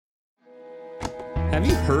Have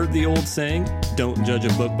you heard the old saying, don't judge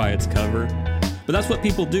a book by its cover? But that's what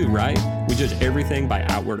people do, right? We judge everything by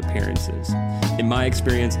outward appearances. In my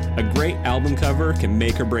experience, a great album cover can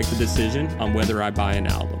make or break the decision on whether I buy an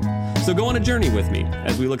album. So go on a journey with me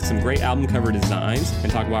as we look at some great album cover designs and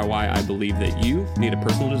talk about why I believe that you need a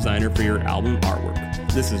personal designer for your album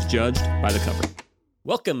artwork. This is Judged by the Cover.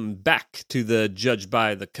 Welcome back to the Judged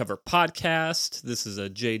by the Cover podcast. This is a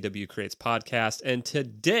JW Creates podcast, and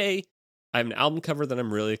today I have an album cover that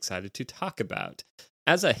I'm really excited to talk about.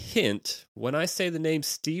 As a hint, when I say the name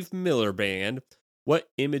Steve Miller Band, what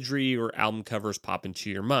imagery or album covers pop into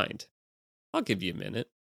your mind? I'll give you a minute.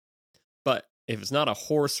 But if it's not a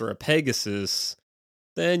horse or a Pegasus,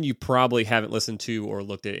 then you probably haven't listened to or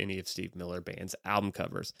looked at any of Steve Miller Band's album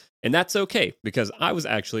covers. And that's okay, because I was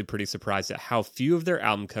actually pretty surprised at how few of their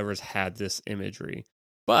album covers had this imagery.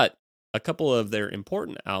 But a couple of their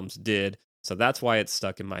important albums did, so that's why it's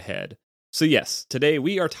stuck in my head. So yes, today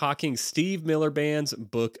we are talking Steve Miller Band's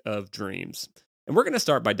Book of Dreams. And we're going to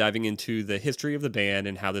start by diving into the history of the band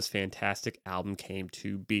and how this fantastic album came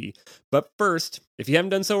to be. But first, if you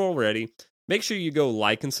haven't done so already, make sure you go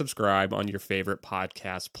like and subscribe on your favorite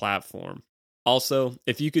podcast platform. Also,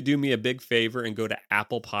 if you could do me a big favor and go to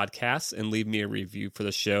Apple Podcasts and leave me a review for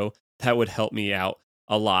the show, that would help me out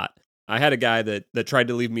a lot. I had a guy that tried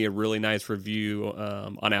to leave me a really nice review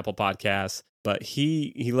on Apple Podcasts, but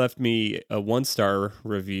he left me a 1-star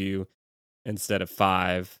review instead of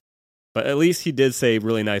 5. But at least he did say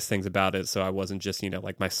really nice things about it, so I wasn't just,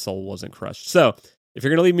 like my soul wasn't crushed. So if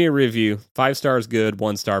you're going to leave me a review, 5 stars good,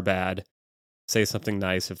 1 star bad. Say something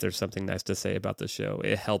nice if there's something nice to say about the show.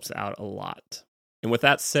 It helps out a lot. And with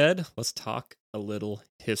that said, let's talk a little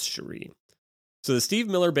history. So the Steve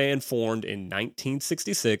Miller Band formed in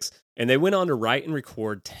 1966, and they went on to write and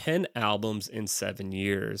record 10 albums in 7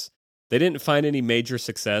 years. They didn't find any major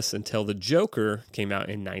success until The Joker came out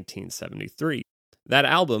in 1973. That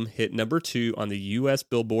album hit number 2 on the US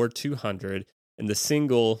Billboard 200, and the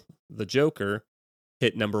single, The Joker,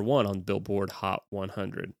 hit number 1 on Billboard Hot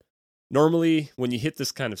 100. Normally, when you hit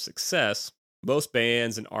this kind of success, most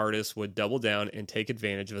bands and artists would double down and take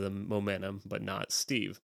advantage of the momentum, but not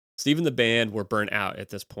Steve. Steve and the band were burnt out at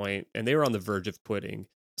this point, and they were on the verge of quitting.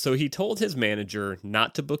 So he told his manager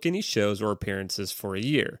not to book any shows or appearances for a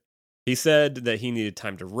year. He said that he needed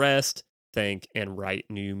time to rest, think, and write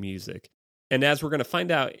new music. And as we're going to find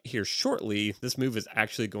out here shortly, this move is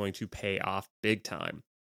actually going to pay off big time.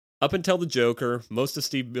 Up until The Joker, most of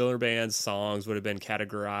Steve Miller Band's songs would have been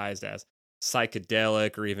categorized as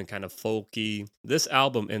psychedelic or even kind of folky. This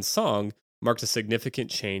album and song marked a significant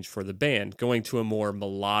change for the band, going to a more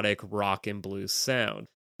melodic rock and blues sound.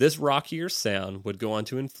 This rockier sound would go on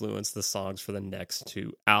to influence the songs for the next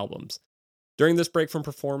 2 albums. During this break from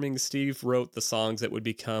performing, Steve wrote the songs that would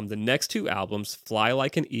become the next 2 albums, Fly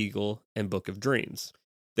Like an Eagle and Book of Dreams.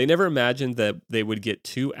 They never imagined that they would get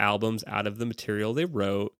 2 albums out of the material they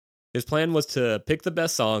wrote. His plan was to pick the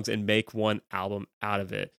best songs and make 1 album out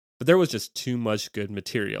of it, but there was just too much good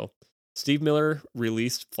material. Steve Miller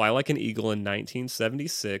released Fly Like an Eagle in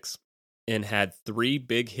 1976 and had 3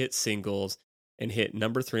 big hit singles and hit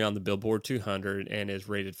number 3 on the Billboard 200 and is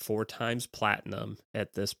rated 4 times platinum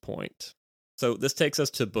at this point. So this takes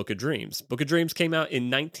us to Book of Dreams. Book of Dreams came out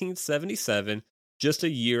in 1977, just a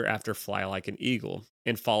year after Fly Like an Eagle,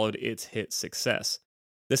 and followed its hit success.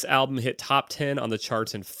 This album hit top 10 on the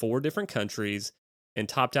charts in 4 different countries and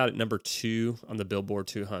topped out at number 2 on the Billboard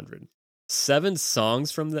 200. 7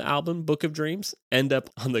 songs from the album Book of Dreams end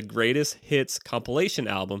up on the Greatest Hits compilation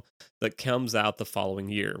album that comes out the following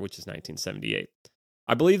year, which is 1978.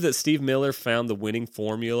 I believe that Steve Miller found the winning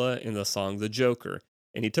formula in the song The Joker,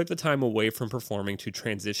 and he took the time away from performing to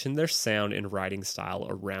transition their sound and writing style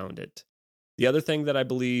around it. The other thing that I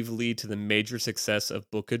believe lead to the major success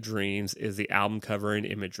of Book of Dreams is the album cover and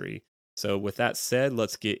imagery. So with that said,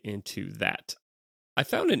 let's get into that. I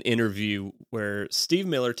found an interview where Steve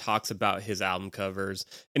Miller talks about his album covers,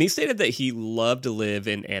 and he stated that he loved to live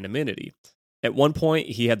in anonymity. At one point,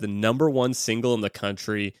 he had the number 1 single in the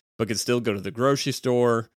country, but could still go to the grocery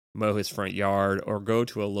store, mow his front yard, or go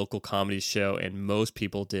to a local comedy show, and most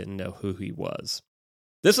people didn't know who he was.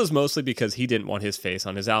 This was mostly because he didn't want his face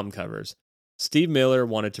on his album covers. Steve Miller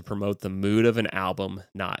wanted to promote the mood of an album,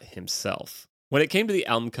 not himself. When it came to the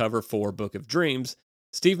album cover for Book of Dreams,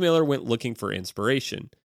 Steve Miller went looking for inspiration.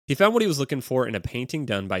 He found what he was looking for in a painting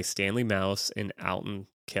done by Stanley Mouse and Alton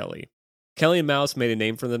Kelly. Kelly and Mouse made a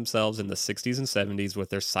name for themselves in the 60s and 70s with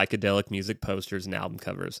their psychedelic music posters and album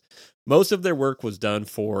covers. Most of their work was done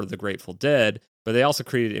for the Grateful Dead, but they also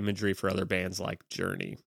created imagery for other bands like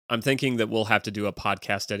Journey. I'm thinking that we'll have to do a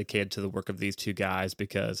podcast dedicated to the work of these two guys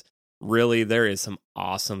because Really, there is some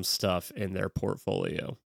awesome stuff in their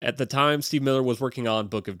portfolio. At the time Steve Miller was working on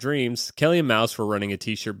Book of Dreams, Kelly and Mouse were running a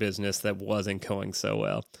t-shirt business that wasn't going so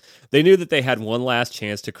well. They knew that they had one last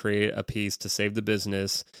chance to create a piece to save the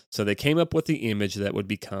business, so they came up with the image that would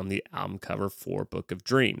become the album cover for Book of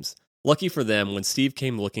Dreams. Lucky for them, when Steve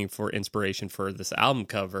came looking for inspiration for this album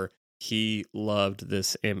cover, he loved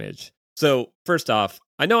this image. So, first off,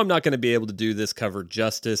 I know I'm not going to be able to do this cover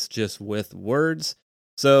justice just with words,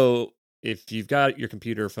 so if you've got your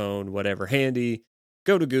computer, phone, whatever handy,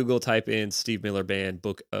 go to Google, type in Steve Miller Band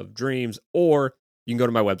Book of Dreams, or you can go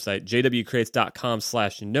to my website,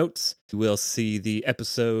 jwcreates.com/notes. You will see the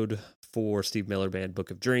episode for Steve Miller Band Book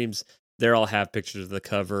of Dreams. There I'll have pictures of the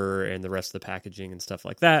cover and the rest of the packaging and stuff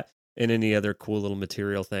like that, and any other cool little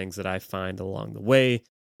material things that I find along the way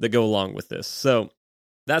that go along with this. So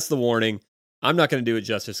that's the warning. I'm not going to do it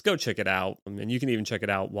justice. Go check it out. And you can even check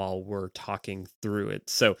it out while we're talking through it.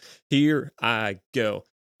 So here I go.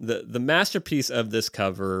 The masterpiece of this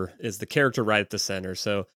cover is the character right at the center.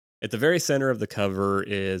 So at the very center of the cover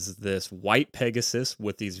is this white Pegasus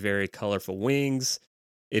with these very colorful wings.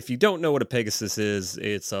 If you don't know what a Pegasus is,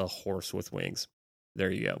 it's a horse with wings.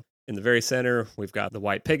 There you go. In the very center, we've got the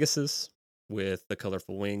white Pegasus with the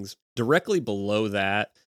colorful wings. Directly below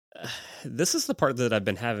that, this is the part that I've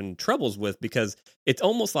been having troubles with, because it's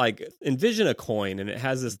almost like, envision a coin and it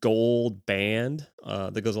has this gold band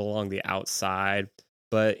that goes along the outside.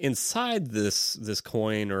 But inside this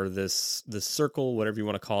coin, or this circle, whatever you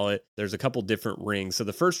want to call it, there's a couple different rings. So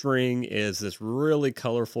the first ring is this really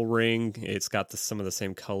colorful ring. It's got some of the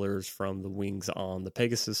same colors from the wings on the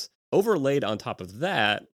Pegasus. Overlaid on top of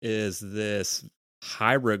that is this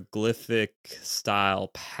hieroglyphic style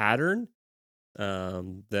pattern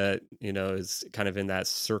that, is kind of in that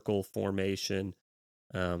circle formation.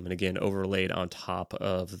 And again, overlaid on top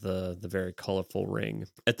of the very colorful ring.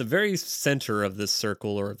 At the very center of this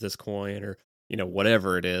circle, or of this coin, or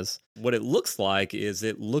whatever it is, what it looks like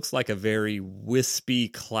a very wispy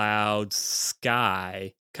cloud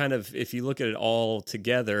sky. Kind of, if you look at it all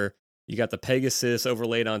together, you got the Pegasus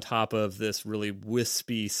overlaid on top of this really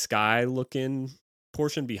wispy sky looking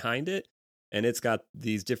portion behind it. And it's got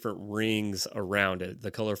these different rings around it,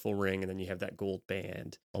 the colorful ring, and then you have that gold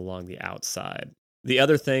band along the outside. The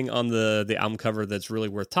other thing on the album cover that's really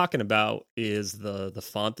worth talking about is the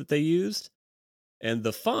font that they used. And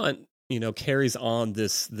the font, carries on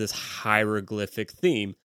this hieroglyphic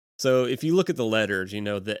theme. So if you look at the letters,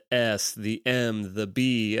 the S, the M, the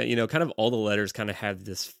B, kind of all the letters kind of have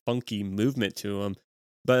this funky movement to them.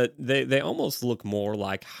 But they almost look more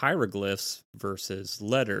like hieroglyphs versus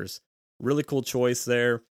letters. Really cool choice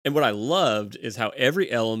there. And what I loved is how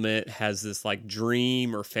every element has this like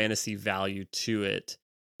dream or fantasy value to it.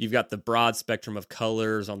 You've got the broad spectrum of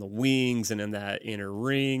colors on the wings and in that inner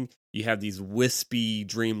ring. You have these wispy,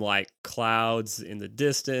 dreamlike clouds in the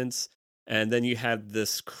distance. And then you have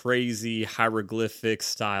this crazy hieroglyphic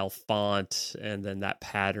style font, and then that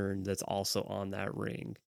pattern that's also on that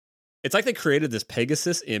ring. It's like they created this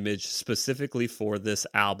Pegasus image specifically for this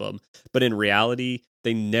album, but in reality,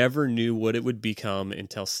 they never knew what it would become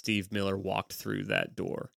until Steve Miller walked through that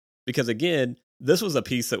door. Because again, this was a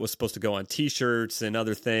piece that was supposed to go on t-shirts and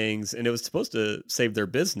other things, and it was supposed to save their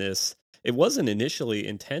business. It wasn't initially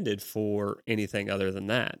intended for anything other than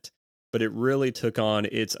that, but it really took on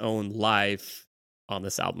its own life on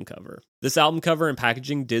this album cover. This album cover and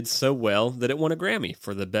packaging did so well that it won a Grammy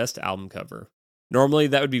for the best album cover. Normally,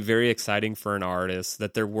 that would be very exciting for an artist,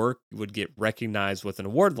 that their work would get recognized with an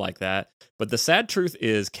award like that. But the sad truth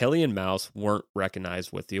is, Kelly and Mouse weren't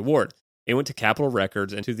recognized with the award. It went to Capitol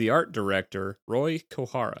Records and to the art director, Roy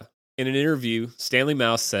Kohara. In an interview, Stanley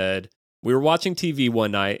Mouse said, "We were watching TV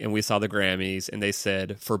one night and we saw the Grammys, and they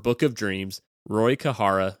said, for Book of Dreams, Roy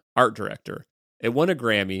Kohara, art director. It won a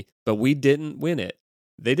Grammy, but we didn't win it.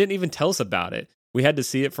 They didn't even tell us about it. We had to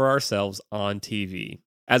see it for ourselves on TV.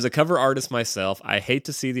 As a cover artist myself, I hate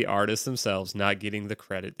to see the artists themselves not getting the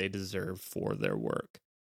credit they deserve for their work."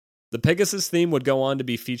 The Pegasus theme would go on to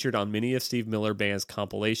be featured on many of Steve Miller Band's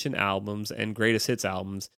compilation albums and greatest hits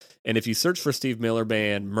albums. And if you search for Steve Miller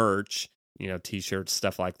Band merch, t-shirts,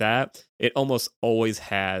 stuff like that, it almost always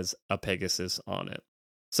has a Pegasus on it.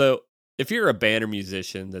 So if you're a band or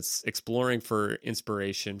musician that's exploring for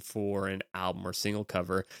inspiration for an album or single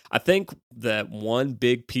cover, I think that one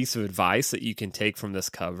big piece of advice that you can take from this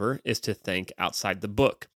cover is to think outside the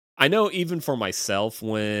book. I know even for myself,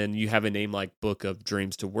 when you have a name like Book of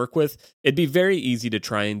Dreams to work with, it'd be very easy to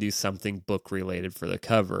try and do something book related for the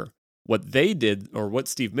cover. What they did, or what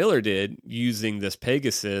Steve Miller did, using this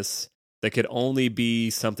Pegasus that could only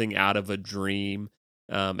be something out of a dream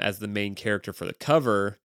as the main character for the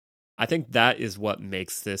cover, I think that is what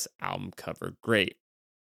makes this album cover great.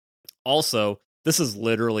 Also, this is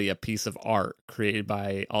literally a piece of art created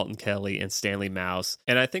by Alton Kelly and Stanley Mouse,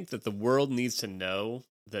 and I think that the world needs to know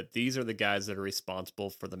that these are the guys that are responsible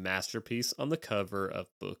for the masterpiece on the cover of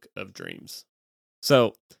Book of Dreams.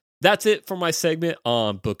 So that's it for my segment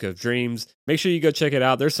on Book of Dreams. Make sure you go check it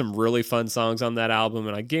out. There's some really fun songs on that album,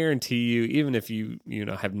 and I guarantee you, even if you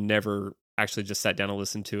have never actually just sat down and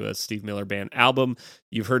listened to a Steve Miller Band album,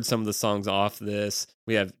 you've heard some of the songs off this.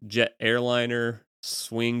 We have Jet Airliner,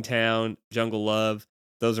 Swingtown, Jungle Love.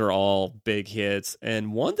 Those are all big hits.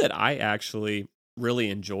 And one that I actually really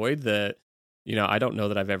enjoyed that, I don't know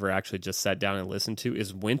that I've ever actually just sat down and listened to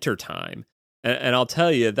is Wintertime. And I'll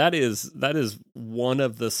tell you, that is one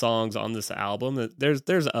of the songs on this album.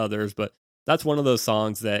 There's others, but that's one of those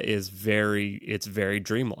songs that is very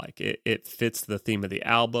dreamlike. It fits the theme of the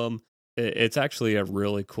album. It's actually a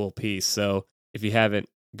really cool piece. So if you haven't,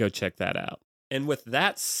 go check that out. And with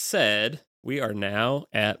that said, we are now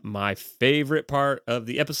at my favorite part of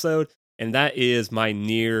the episode, and that is my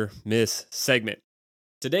near miss segment.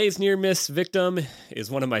 Today's near miss victim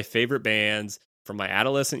is one of my favorite bands from my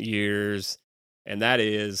adolescent years, and that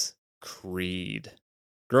is Creed.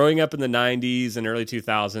 Growing up in the 90s and early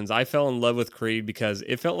 2000s, I fell in love with Creed because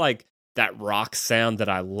it felt like that rock sound that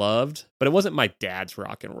I loved, but it wasn't my dad's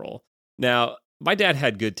rock and roll. Now, my dad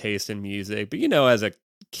had good taste in music, but as a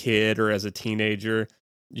kid or as a teenager,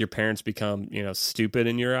 your parents become, stupid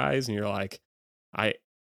in your eyes, and you're like, I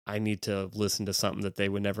need to listen to something that they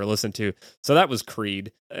would never listen to. So that was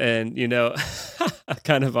Creed. And,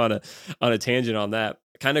 kind of on a tangent on that,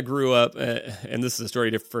 I kind of grew up, and this is a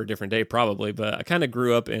story for a different day probably, but I kind of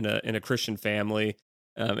grew up in a Christian family.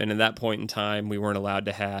 And at that point in time, we weren't allowed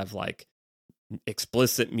to have like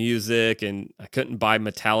explicit music, and I couldn't buy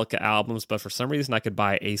Metallica albums, but for some reason I could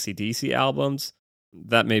buy AC/DC albums.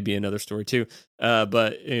 That may be another story too.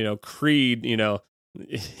 But Creed, I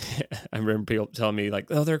remember people telling me like,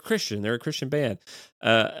 oh, they're a Christian band.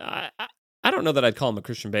 I don't know that I'd call them a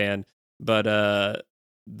Christian band, but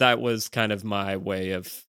that was kind of my way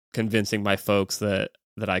of convincing my folks that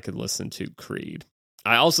I could listen to Creed.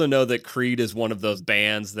 I also know that Creed is one of those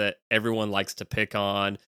bands that everyone likes to pick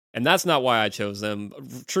on, and that's not why I chose them.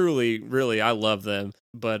 Truly, really, I love them.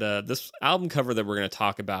 But this album cover that we're going to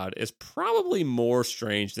talk about is probably more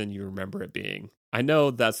strange than you remember it being. I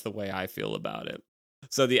know that's the way I feel about it.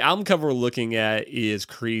 So the album cover we're looking at is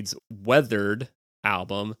Creed's Weathered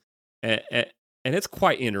album, and it's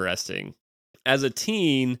quite interesting. As a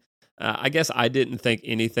teen, I guess I didn't think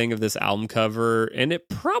anything of this album cover, and it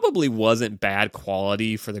probably wasn't bad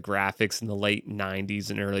quality for the graphics in the late 90s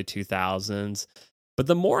and early 2000s. But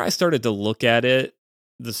the more I started to look at it,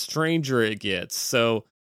 the stranger it gets. So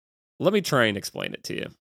let me try and explain it to you.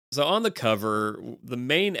 So on the cover, the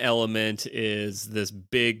main element is this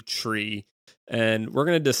big tree. And we're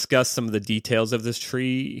going to discuss some of the details of this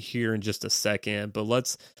tree here in just a second, but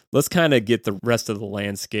let's kind of get the rest of the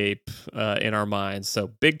landscape in our minds. So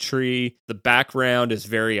big tree, the background is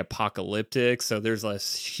very apocalyptic. So there's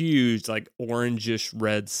this huge like orangish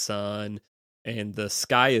red sun, and the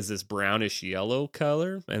sky is this brownish yellow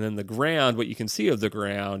color. And then the ground, what you can see of the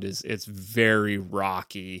ground is it's very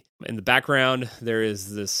rocky. In the background, there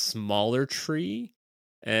is this smaller tree,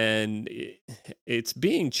 and it's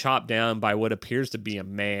being chopped down by what appears to be a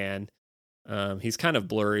man. He's kind of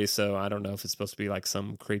blurry, so I don't know if it's supposed to be like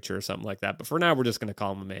some creature or something like that. But for now, we're just going to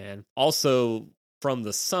call him a man. Also, from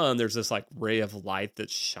the sun, there's this like ray of light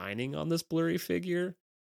that's shining on this blurry figure.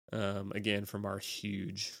 Again, from our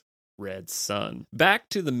huge red sun. Back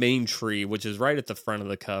to the main tree, which is right at the front of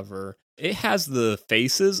the cover. It has the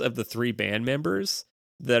faces of the three band members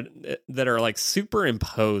that are like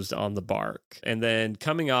superimposed on the bark. And then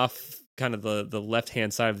coming off kind of the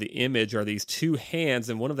left-hand side of the image are these two hands,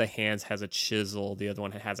 and one of the hands has a chisel, the other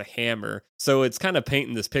one has a hammer. So it's kind of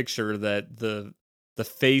painting this picture that the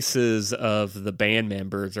faces of the band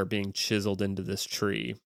members are being chiseled into this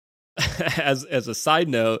tree. As a side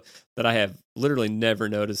note that I have literally never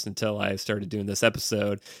noticed until I started doing this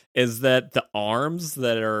episode is that the arms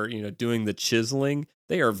that are, doing the chiseling,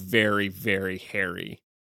 they are very, very hairy.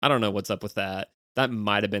 I don't know what's up with that. That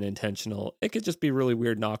might have been intentional. It could just be really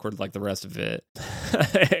weird and awkward like the rest of it.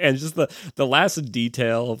 And just the last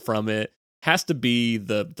detail from it has to be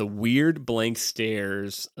the weird blank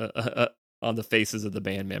stares on the faces of the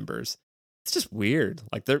band members. It's just weird.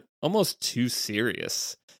 Like they're almost too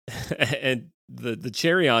serious. And the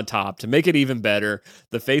cherry on top, to make it even better,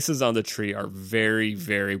 the faces on the tree are very,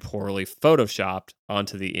 very poorly photoshopped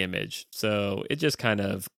onto the image. So it just kind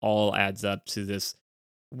of all adds up to this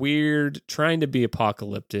weird, trying to be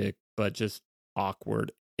apocalyptic, but just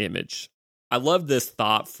awkward image. I love this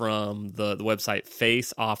thought from the website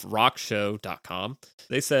faceoffrockshow.com.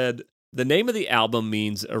 They said, the name of the album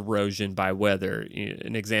means erosion by weather.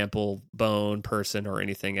 An example, bone, person, or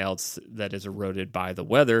anything else that is eroded by the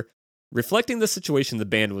weather. Reflecting the situation the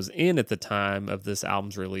band was in at the time of this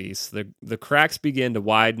album's release, the cracks began to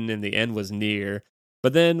widen and the end was near.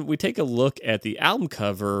 But then we take a look at the album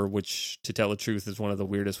cover, which, to tell the truth, is one of the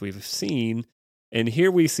weirdest we've seen. And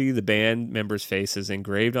here we see the band members' faces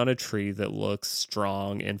engraved on a tree that looks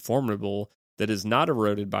strong and formidable, that is not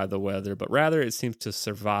eroded by the weather, but rather it seems to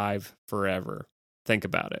survive forever. Think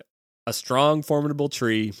about it. A strong, formidable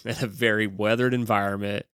tree in a very weathered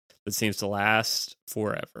environment that seems to last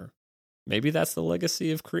forever. Maybe that's the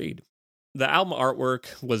legacy of Creed. The album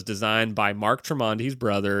artwork was designed by Mark Tremonti's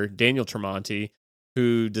brother, Daniel Tremonti,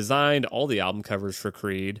 who designed all the album covers for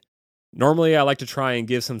Creed. Normally, I like to try and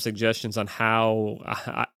give some suggestions on how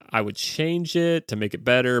I would change it to make it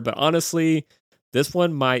better, but honestly, this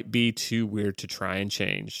one might be too weird to try and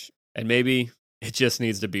change. And maybe it just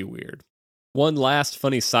needs to be weird. One last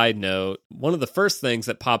funny side note, one of the first things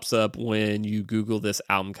that pops up when you Google this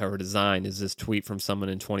album cover design is this tweet from someone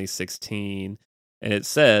in 2016, and it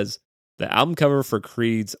says, the album cover for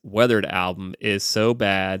Creed's Weathered album is so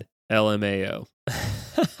bad, LMAO.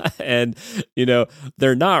 And,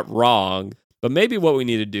 they're not wrong, but maybe what we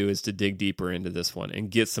need to do is to dig deeper into this one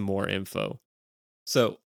and get some more info.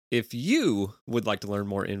 So if you would like to learn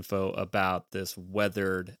more info about this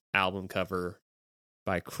Weathered album cover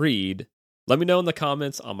by Creed, let me know in the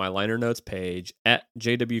comments on my liner notes page at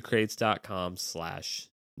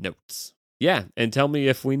jwcrates.com/notes. Yeah, and tell me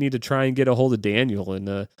if we need to try and get a hold of Daniel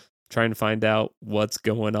and trying to find out what's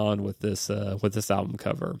going on with this album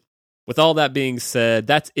cover. With all that being said,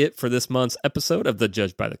 that's it for this month's episode of the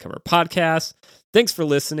Judge by the Cover podcast. Thanks for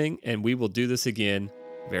listening, and we will do this again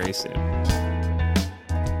very soon.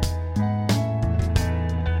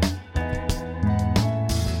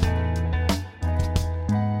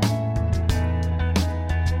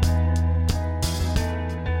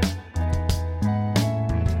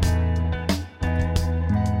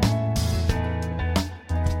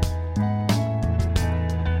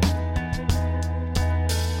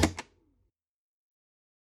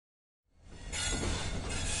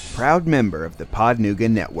 Proud member of the Podnuga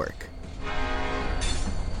Network.